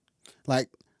 Like,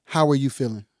 how were you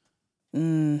feeling?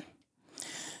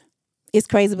 It's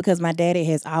crazy because my daddy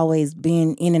has always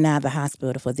been in and out of the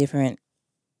hospital for different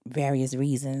various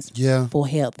reasons. Yeah. For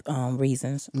health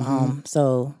reasons. Mhm.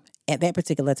 So at that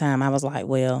particular time, I was like,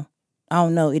 well, I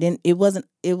don't know. I wasn't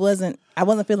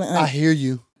feeling I hear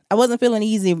you. I wasn't feeling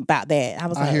easy about that. I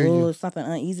was I like, hear you. oh, something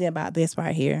uneasy about this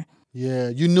right here. Yeah.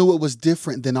 You knew it was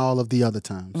different than all of the other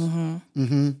times.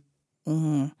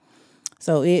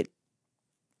 So and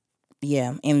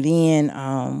then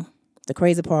the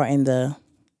crazy part and the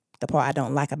part I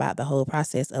don't like about the whole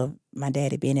process of my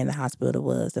daddy being in the hospital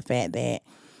was the fact that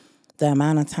the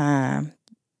amount of time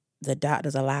the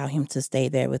doctors allow him to stay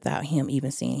there without him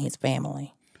even seeing his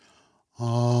family.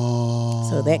 Oh.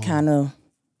 So that kind of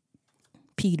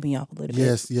peed me off a little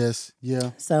bit. Yes,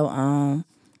 yeah. So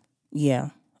yeah,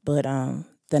 but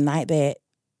the night that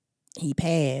he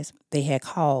passed, they had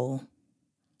called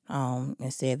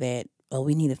and said that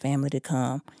we need a family to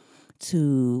come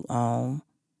to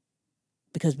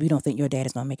because we don't think your dad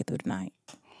is gonna make it through the night.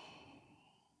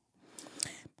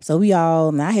 So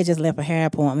I had just left a hair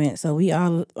appointment, so we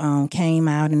all came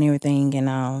out and everything,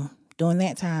 and during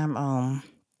that time,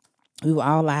 we were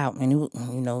all out, and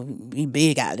we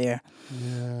big out there.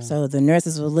 Yeah. So the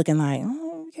nurses were looking like,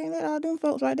 oh, we can't let all them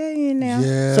folks right there in now.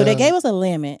 Yeah. So they gave us a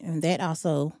limit, and that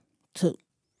also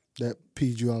That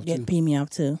peed you off too. peed me off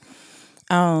too.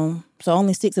 So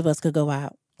only 6 of us could go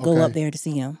out, go up there to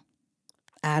see him,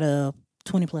 out of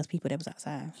 20 plus people that was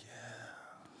outside. Yeah.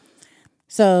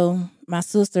 So my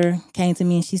sister came to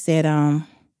me and she said,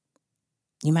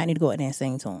 you might need to go out there and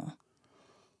sing to him.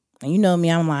 And you know me,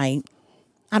 I'm like,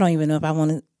 I don't even know if I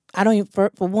want to. I don't even, for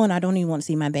one, I don't even want to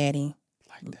see my daddy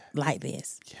like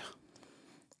this. Yeah.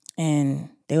 And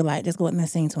they were like, just go out there and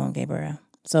sing to him, Gabrielle.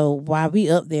 So while we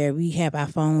up there, we have our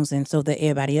phones and so that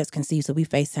everybody else can see. So we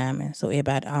FaceTiming. So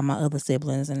everybody, all my other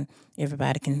siblings and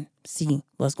everybody can see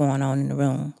what's going on in the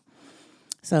room.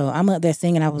 So I'm up there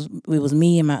singing. It was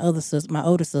me and my older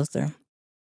sister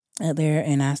up there,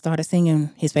 and I started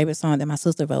singing his favorite song that my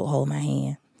sister wrote, Hold My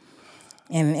Hand.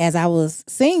 And as I was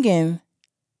singing,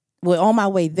 well, on my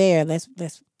way there, let's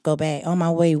go back. On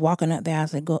my way walking up there, I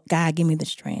said, God, give me the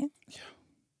strength.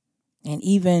 Yeah. And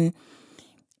even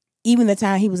the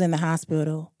time he was in the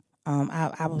hospital,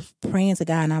 I was praying to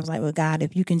God, and I was like, well, God,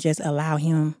 if you can just allow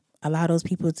those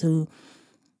people to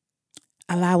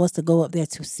allow us to go up there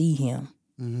to see him,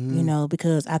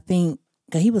 because I think,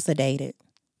 because he was sedated,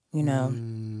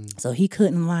 so he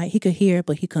could hear,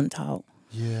 but he couldn't talk.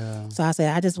 Yeah. So I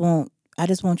said, I just want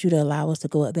you to allow us to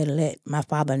go up there to let my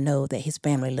father know that his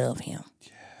family love him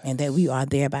and that we are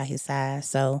there by his side.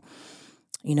 So,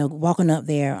 walking up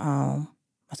there, I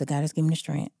said, God, just give me the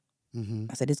strength.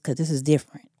 I said, because this is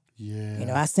different.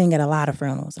 Yeah. I sing at a lot of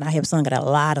funerals, and I have sung at a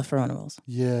lot of funerals.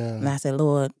 Yeah. And I said,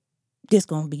 Lord, this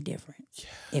going to be different. Yeah.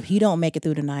 If he don't make it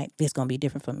through the night, this going to be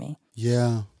different for me.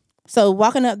 Yeah. So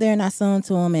walking up there, and I sung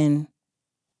to him, and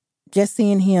just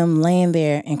seeing him laying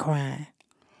there and crying.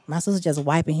 My sister just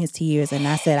wiping his tears, and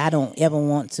I said, I don't ever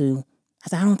want to. I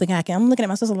said, I don't think I can. I'm looking at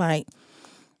my sister like,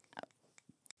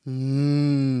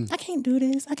 I can't do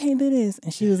this. I can't do this.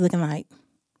 And she was looking like,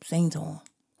 sing to him.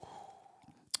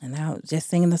 And I was just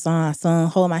singing the song. I sung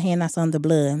Hold My Hand, I sung The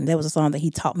Blood. And that was a song that he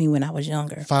taught me when I was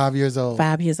younger. 5 years old.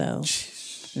 5 years old.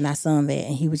 And I sung that,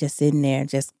 and he was just sitting there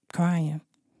just crying.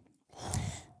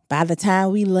 By the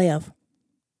time we left,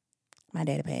 my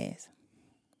daddy passed.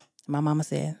 My mama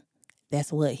said,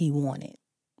 that's what he wanted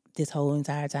this whole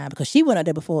entire time. Because she went up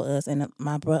there before us, and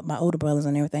my older brothers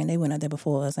and everything, they went up there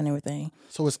before us and everything.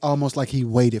 So it's almost like he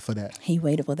waited for that. He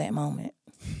waited for that moment.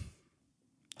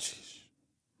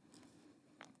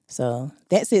 So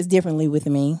that sits differently with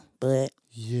me, but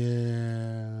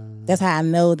that's how I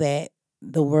know that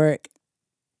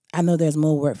I know there's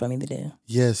more work for me to do.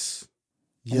 Yes.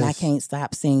 And I can't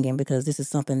stop singing because this is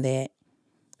something that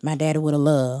my daddy would have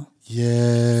loved.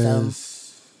 Yes.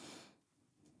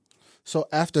 So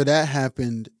after that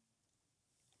happened,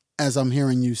 as I'm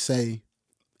hearing you say,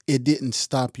 it didn't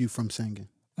stop you from singing.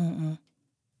 Mm-mm.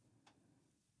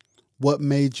 What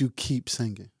made you keep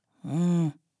singing?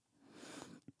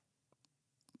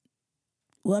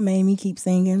 What made me keep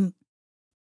singing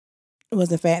was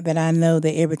the fact that I know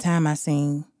that every time I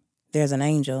sing, there's an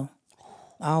angel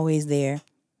always there,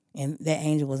 and that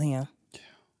angel was him. Yeah.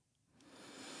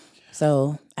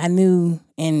 So I knew,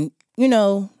 and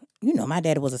my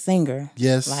daddy was a singer.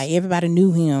 Yes. Like everybody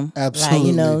knew him.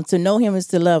 Absolutely. Like, to know him is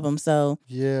to love him. So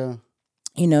yeah.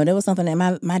 There was something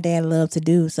that my dad loved to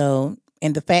do. So,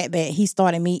 and the fact that he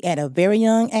started me at a very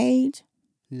young age,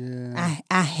 I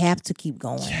have to keep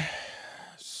going. Yeah.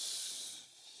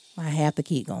 I have to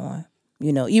keep going.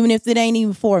 You know, even if it ain't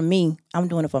even for me, I'm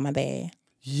doing it for my dad.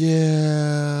 Yeah.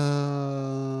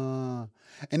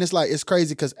 And it's like, it's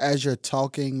crazy because as you're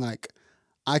talking, like,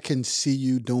 I can see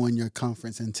you doing your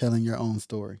conference and telling your own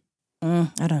story.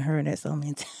 I done heard that so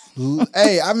many times.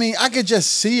 Hey, I mean, I could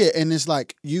just see it, and it's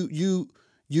like you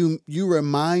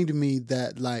remind me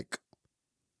that like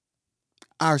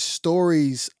our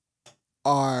stories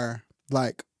are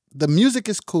like, the music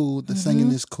is cool, the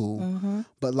singing is cool,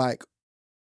 but like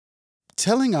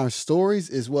telling our stories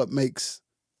is what makes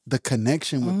the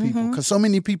connection with people, because so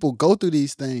many people go through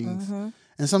these things,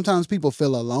 and sometimes people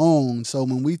feel alone. So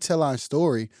when we tell our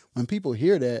story, when people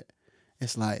hear that,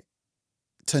 it's like,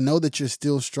 to know that you're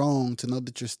still strong, to know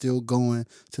that you're still going,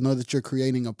 to know that you're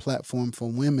creating a platform for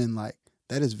women, like,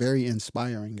 that is very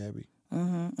inspiring, Gabby.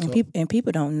 And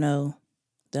people don't know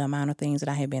the amount of things that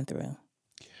I have been through.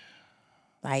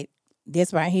 Like,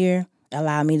 this right here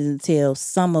allowed me to tell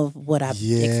some of what I've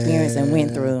experienced and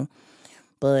went through.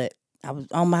 But I was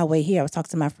on my way here. I was talking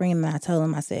to my friend, and I told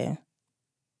him, I said,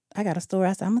 I got a story.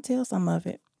 I said, I'm going to tell some of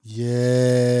it.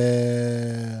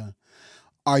 Yeah.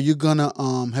 Are you gonna,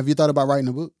 have you thought about writing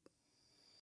a book?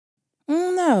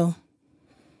 No.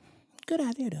 Good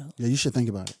idea, though. Yeah, you should think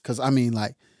about it. Because, I mean,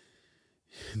 like,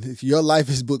 your life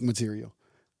is book material.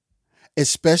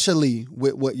 Especially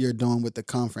with what you're doing with the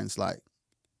conference. Like,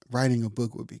 writing a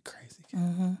book would be crazy.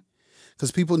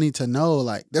 Because people need to know,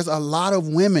 like, there's a lot of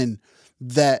women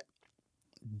that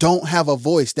don't have a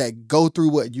voice, that go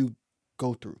through what you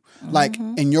go through. Like,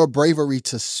 and your bravery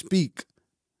to speak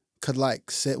could like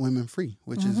set women free,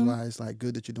 which is why it's like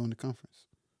good that you're doing the conference.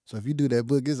 So if you do that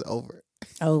book, it's over.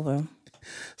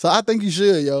 So I think you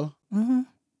should, yo.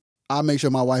 I'll make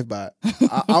sure my wife buy it,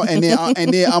 and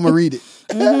then I'm gonna read it,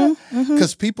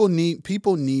 because people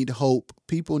need hope.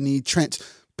 People need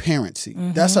transparency.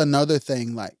 That's another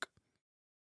thing. Like,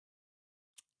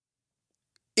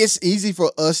 it's easy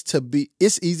for us to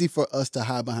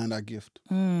hide behind our gift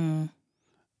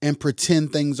and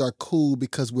pretend things are cool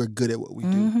because we're good at what we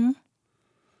do.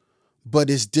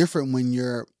 But it's different when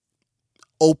you're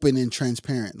open and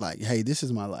transparent. Like, hey, this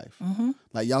is my life.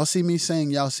 Like, y'all see me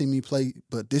sing, y'all see me play,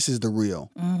 but this is the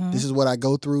real. This is what I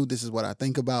go through. This is what I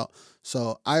think about.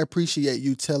 So I appreciate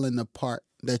you telling the part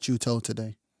that you told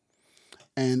today.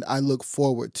 And I look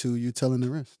forward to you telling the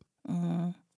rest.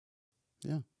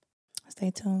 Yeah.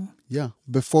 Stay tuned. Yeah.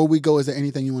 Before we go, is there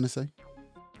anything you want to say?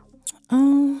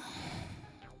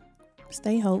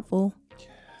 Stay hopeful.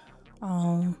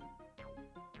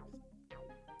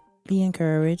 Be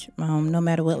encouraged. No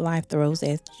matter what life throws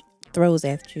at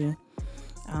you,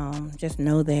 just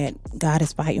know that God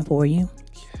is fighting for you.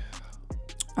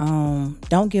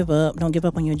 Don't give up. Don't give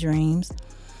up on your dreams.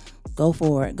 Go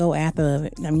for it. Go after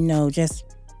it. Just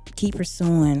keep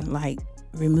pursuing. Like,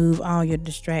 remove all your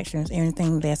distractions,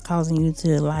 everything that's causing you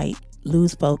to like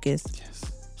lose focus.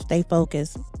 Stay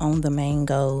focused on the main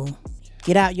goal.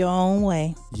 Get out your own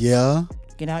way. Yeah.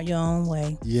 Get out your own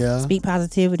way. Yeah. Speak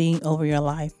positivity over your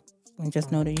life, and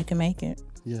just know that you can make it.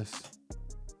 Yes.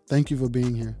 Thank you for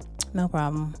being here. No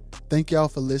problem. Thank y'all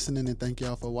for listening, and thank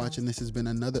y'all for watching. This has been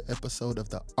another episode of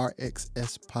the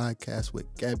RXS podcast with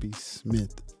Gabby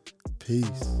Smith.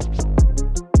 Peace.